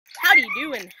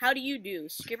doing? How do you do?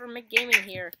 Skipper McGaming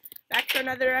here, back for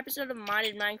another episode of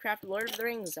modded Minecraft Lord of the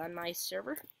Rings on my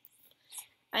server.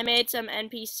 I made some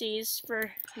NPCs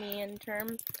for me and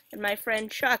Term, and my friend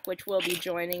Chuck, which will be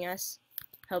joining us,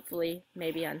 hopefully,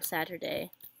 maybe on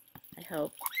Saturday, I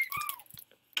hope.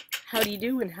 How do you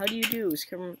do, and how do you do?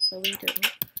 Skipper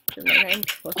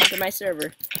McGaming, welcome to my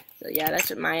server. So yeah, that's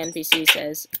what my NPC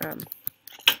says. I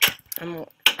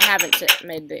haven't set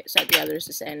the others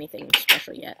to say anything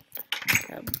special yet.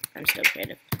 I'm still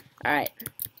creative. Alright.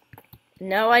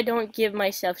 No, I don't give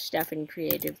myself stuff in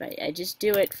creative. I just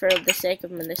do it for the sake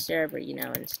of the server, you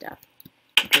know, and stuff.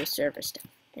 Do server stuff.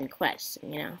 And quests,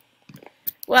 you know.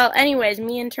 Well, anyways,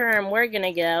 me and Term, we're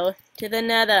gonna go to the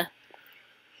nether.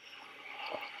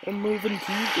 I'm moving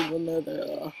to the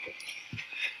nether.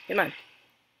 Come on.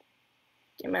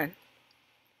 Come on.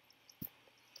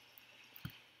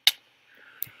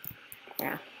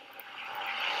 Yeah.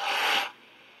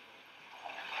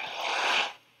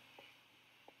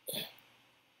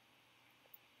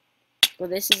 Well,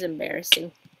 this is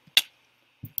embarrassing.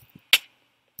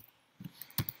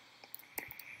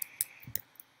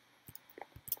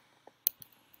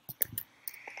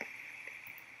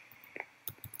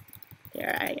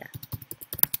 There I go.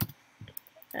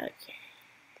 Okay.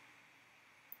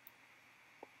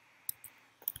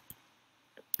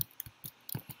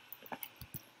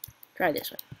 Try this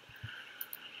one.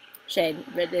 Shane,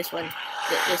 read this one.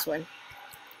 This one.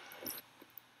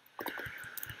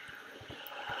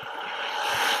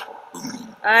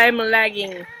 I'm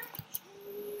lagging.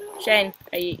 Shane,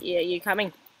 are you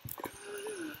coming?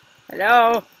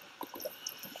 Hello?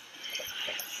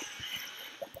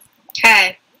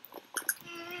 Hey.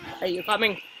 Are you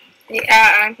coming?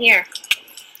 I'm here.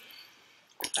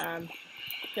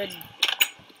 Could...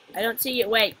 I don't see you.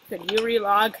 Wait, could you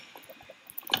relog?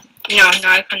 No,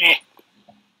 I couldn't.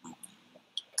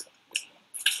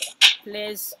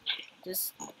 Please,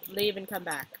 just leave and come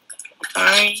back.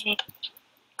 Fine.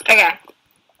 Okay.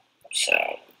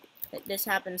 So. This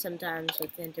happens sometimes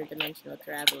with interdimensional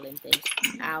travel and things.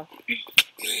 Ow.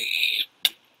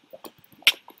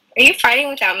 Are you fighting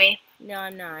without me? No,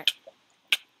 I'm not.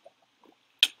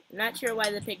 I'm not sure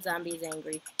why the pig zombie is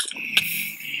angry.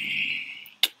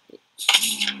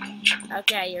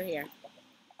 Okay, you're here.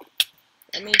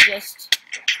 Let me just...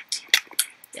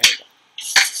 There we go.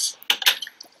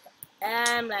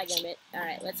 I'm lagging a bit.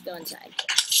 Alright, let's go inside.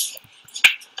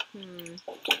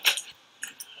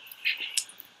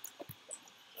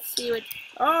 See what...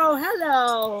 Oh,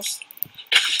 hello!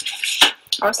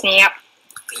 Oh, snap.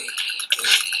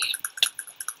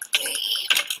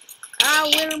 Ah,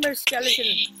 Wilmer skeleton.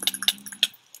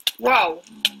 Whoa.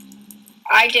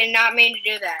 I did not mean to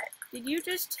do that. Did you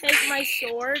just take my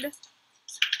sword?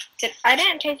 I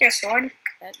didn't take your sword.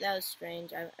 That was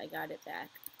strange. I got it back.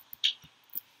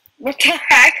 What the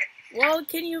heck? Well,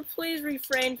 can you please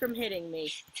refrain from hitting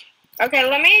me? Okay,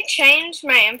 let me change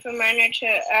my info miner to,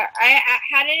 I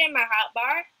had it in my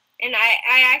hotbar, and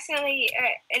I accidentally,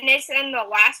 and it's in the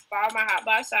last bar of my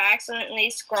hotbar, so I accidentally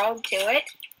scrolled to it,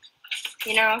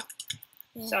 you know,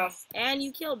 yes. So. And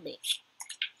you killed me.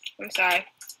 I'm sorry.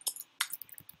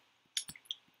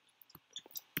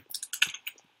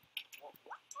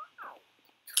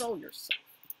 Control yourself.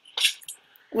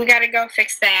 We gotta go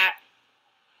fix that.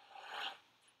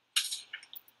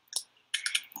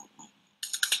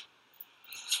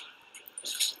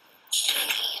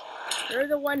 You're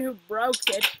the one who broke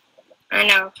it. I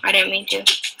know. I didn't mean to.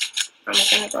 I'm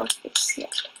gonna go fix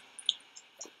it.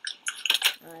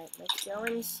 Alright, let's go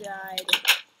inside.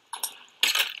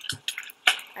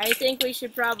 I think we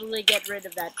should probably get rid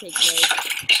of that pig mage.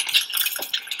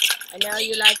 I know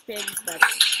you like pigs, but...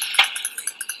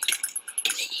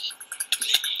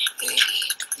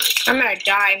 I'm gonna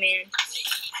die, man.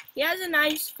 He has a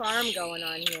nice farm going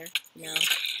on here, you know.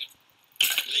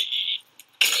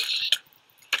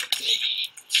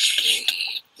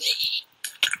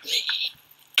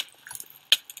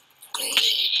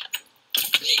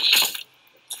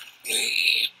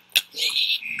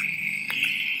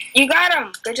 You got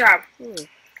him. Good job.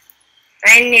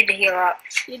 I need to heal up.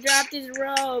 He dropped his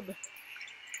robe.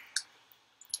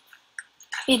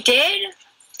 He did?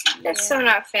 That's so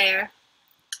not fair.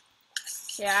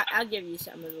 Yeah, I'll give you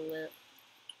some of the loot.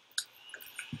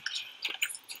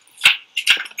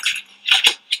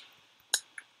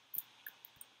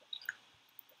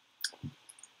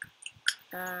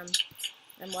 I'm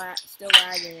still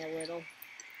lagging a little.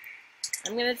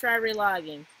 I'm gonna try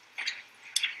relogging.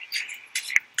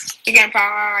 You can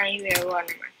probably use it one.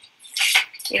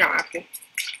 You don't have to.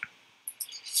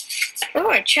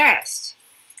 Ooh, a chest.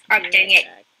 Oh, dang it.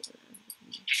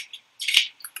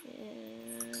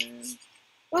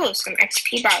 Ooh, some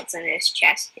XP bottles in this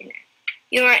chest.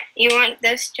 You want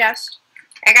this chest?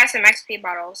 I got some XP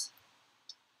bottles.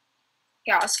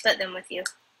 Yeah, I'll split them with you.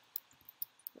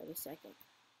 Wait a second.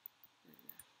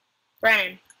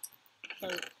 Brennan. So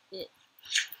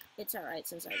it's alright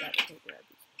since I got to take care of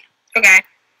these. Okay.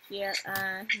 Here,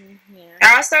 yeah.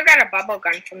 I also got a bubble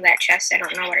gun from that chest. I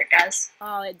don't know what it does.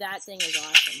 Oh, that thing is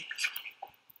awesome.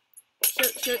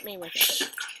 Shoot me with it.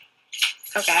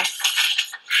 Okay.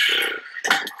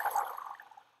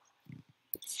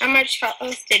 How much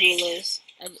health did you lose?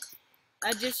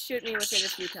 I just shoot me with it a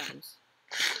few times.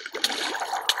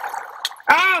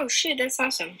 Oh, shit, that's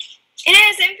awesome. It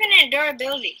has infinite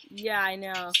durability. Yeah, I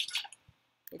know.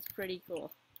 It's pretty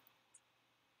cool.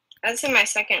 That's in my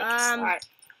second slot.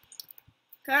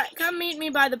 Come meet me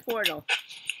by the portal.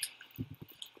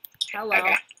 Hello.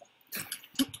 Okay.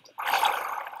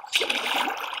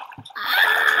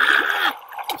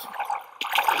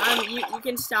 You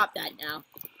can stop that now.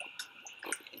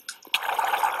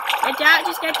 Get down,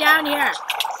 just get down here.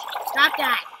 Stop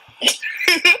that.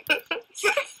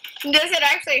 Does it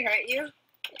actually hurt you?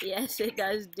 Yes, it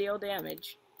does deal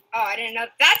damage. Oh, I didn't know.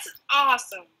 That's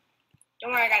awesome.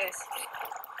 Don't worry, I got this.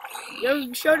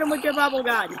 You shoot him with your bubble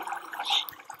gun.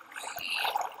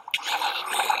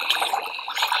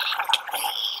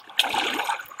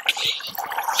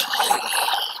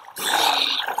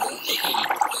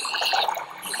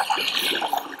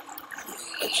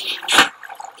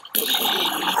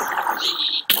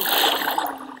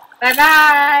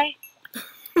 Bye-bye.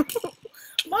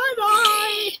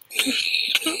 Bye-bye.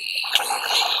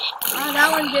 Oh, that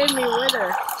one gave me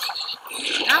wither.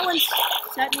 That one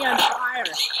set me on fire.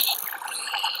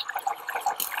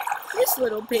 This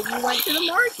little piggy went to the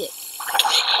market.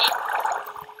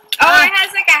 Oh, it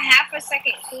has like a half a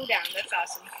second cooldown. That's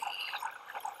awesome.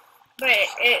 But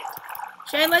it...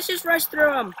 Shane, let's just rush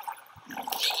through them.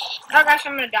 Oh gosh,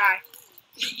 I'm gonna die.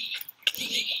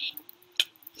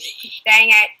 Dang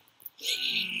it.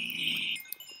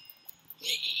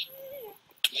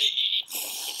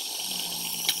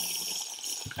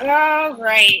 Oh,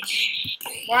 great.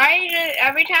 Why did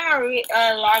every time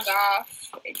I log off,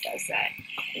 it does that?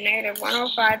 Negative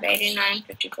 105, 89,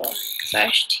 54 /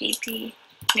 TP.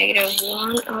 Negative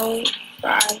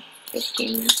 105,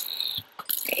 15,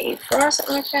 84,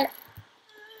 something like that.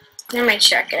 Let me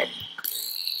check it.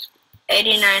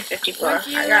 89, 54. Once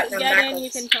you I got them get backwards. in, you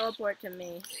can teleport to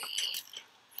me.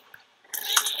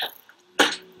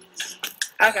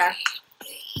 Okay.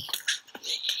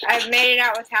 I've made it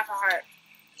out with half a heart.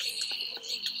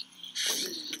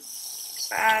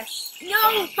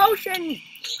 No potion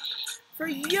for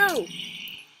you.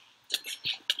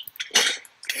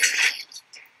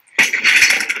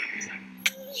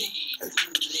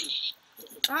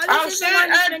 Oh, this is the one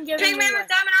that's been giving Pig me Mage one. with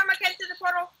diamond armor came to the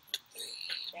portal.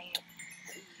 Dang it.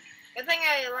 Good thing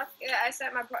I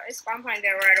set my spawn point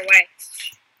there right away.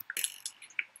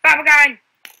 Baba gun.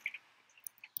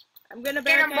 I'm gonna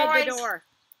Get 'em, barricade the boys. door.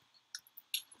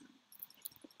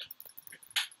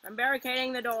 I'm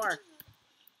barricading the door.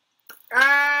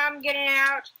 I'm getting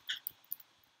out.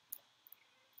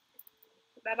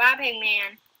 Bye-bye, Pig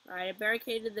Man. Alright, I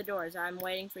barricaded the doors. I'm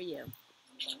waiting for you.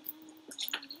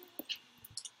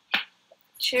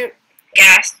 Shoot.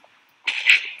 Gas.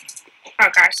 Oh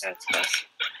gosh, that's close.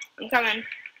 I'm coming.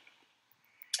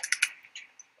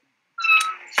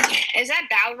 Is that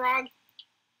Balrog?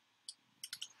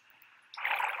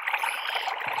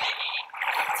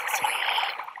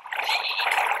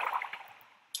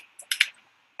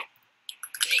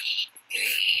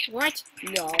 What?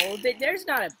 No, there's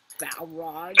not a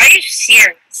Balrog. Are you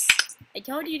serious? I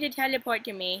told you to teleport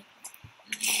to me.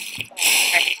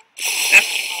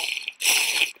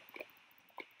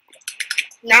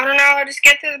 No, just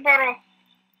get through the portal.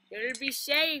 It'll be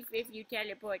safe if you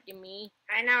teleport to me.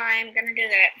 I know, I'm gonna do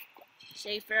that.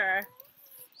 Safer.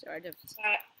 Sort of.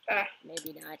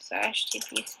 Maybe not.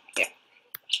 TP. Yeah.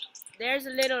 There's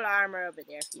a little armor over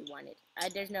there if you want it.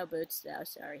 There's no boots though,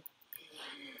 sorry.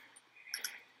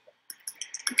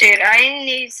 Dude, I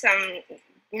need some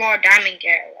more diamond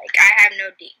gear. Like, I have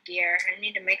no deep gear. I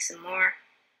need to make some more.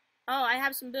 Oh, I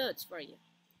have some boots for you.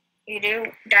 You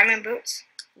do? Diamond boots?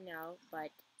 No,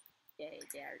 but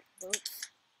they're boots.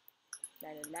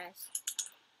 Nonetheless.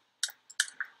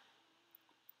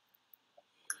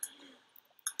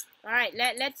 Alright,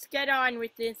 let's get on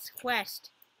with this quest.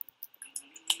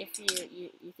 If you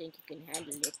think you can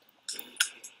handle it.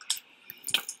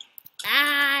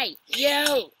 Aye!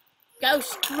 You! Go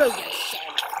screw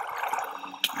yourself!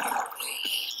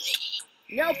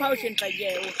 No potion for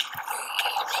you!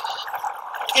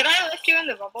 Did I lift you in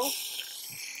the bubble?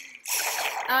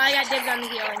 I got dibs on the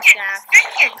healing staff.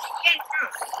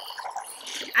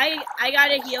 I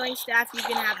got a healing staff. You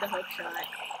can have the hook shot.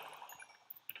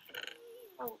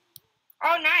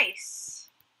 Oh, nice.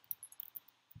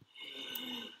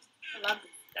 I love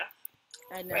this stuff.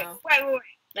 I know. Wait.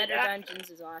 Better Dungeons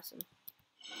is awesome.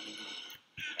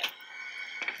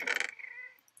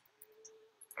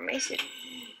 Amazing.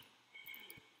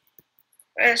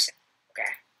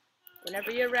 Okay.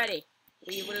 Whenever you're ready,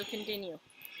 we will continue.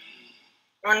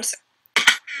 One sec.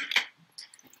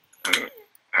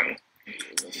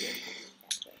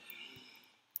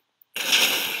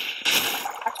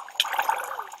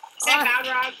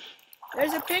 Balrog?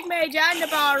 There's a Pig Mage and a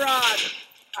Balrog.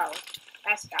 Oh,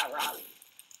 that's Balrog.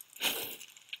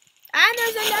 And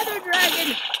there's another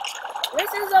dragon.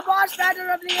 This is a boss battle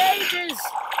of the ages.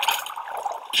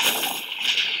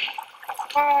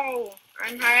 Oh,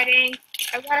 I'm hiding.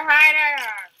 I gotta hide.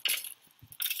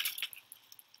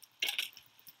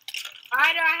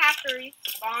 Why do I have to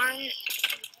respawn?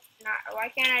 Why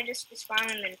can't I just respawn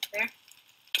in the nether?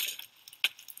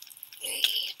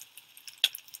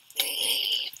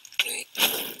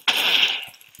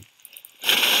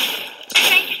 I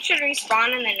think you should respawn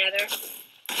in the nether.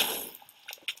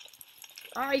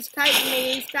 Oh, he's kiting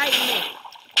me. He's kiting me.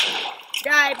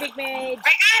 Die, Pig Mage.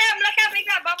 I got him. Look how big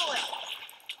that bubble is.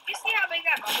 You see how big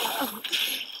that bubble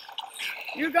is?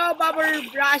 You go, Bubble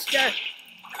Blaster.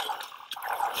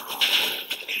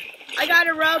 I got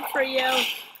a rope for you.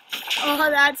 Oh,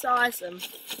 that's awesome.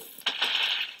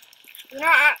 No,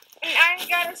 I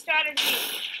got a strategy.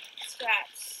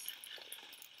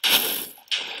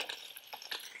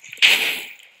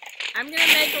 I'm gonna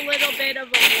make a little bit of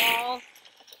a wall.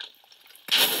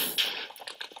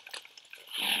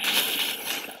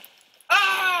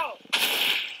 Oh!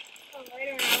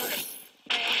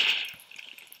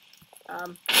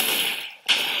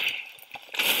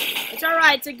 It's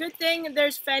alright. It's a good thing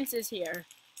there's fences here.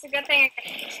 It's a good thing.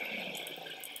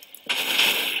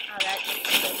 Oh, that's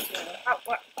good too. Oh,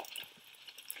 what?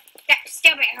 Yeah,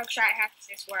 stupid hookshot. How does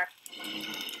this work?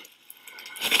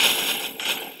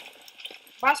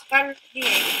 Boss battle here.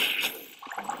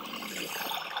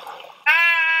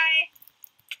 Bye!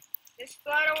 Just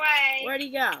float away. Where'd he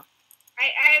go? No.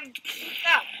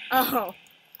 Oh.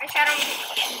 I shot him.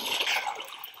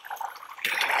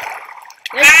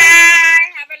 There's Bye!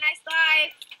 Have a nice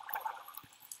life.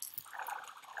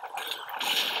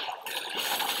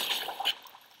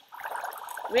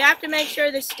 We have to make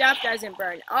sure the stuff doesn't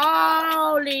burn.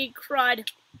 Holy crud.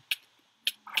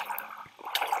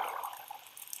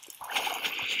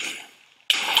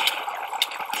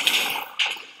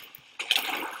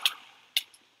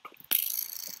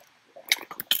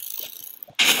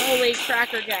 Holy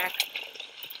cracker jack.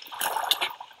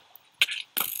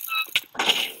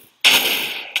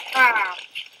 Ah.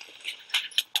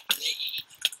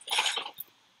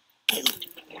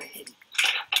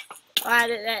 Wow,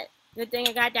 good thing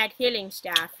I got that healing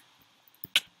staff.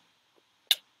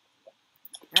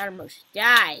 I almost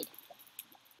died.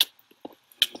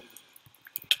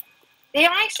 The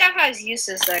healing stuff has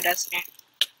uses though, doesn't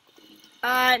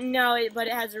it? No, but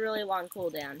it has a really long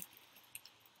cooldown.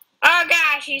 Oh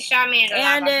gosh, he shot me into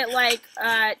And lava. it, like,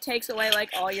 takes away,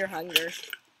 like, all your hunger.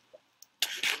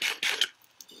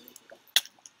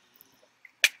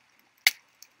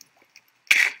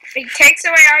 It takes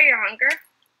away all your hunger?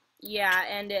 Yeah,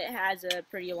 and it has a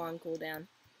pretty long cooldown.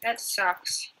 That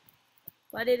sucks.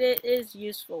 But it is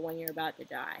useful when you're about to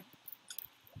die.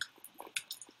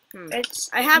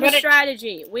 I have a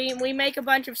strategy. We make a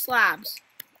bunch of slabs.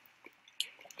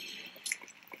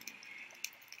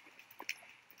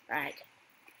 Right.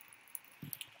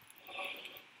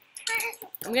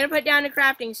 I'm gonna put down a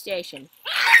crafting station.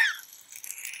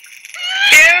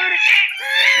 Dude,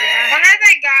 one of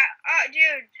the guys,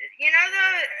 dude, you know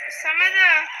some of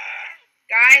the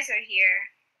guys are here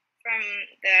from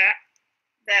the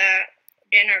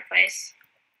dinner place.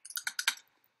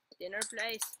 Dinner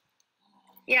place?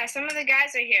 Yeah, some of the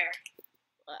guys are here.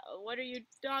 What are you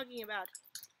talking about?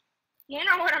 You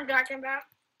know what I'm talking about?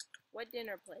 What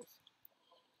dinner place?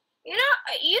 You know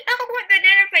what the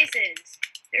dinner place is.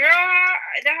 They're all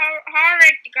the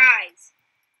horrid guys.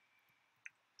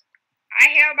 I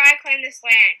hereby claim this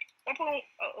land. Whoopoo.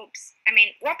 Oh, oops. I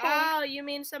mean, whoopoo. Oh, you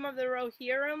mean some of the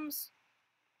Rohirrims?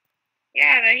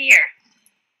 Yeah, they're here.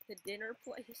 The dinner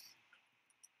place?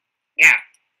 Yeah.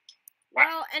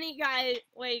 Well,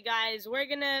 anyway, guys, we're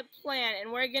gonna plan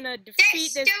and we're gonna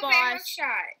defeat this boss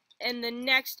in the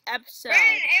next episode.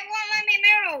 Ben, it won't let me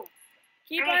move.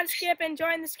 Keep on skipping.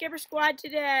 Join the Skipper Squad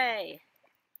today.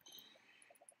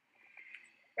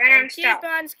 Ben, I'm keep stuck.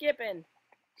 on skipping.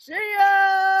 See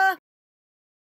ya!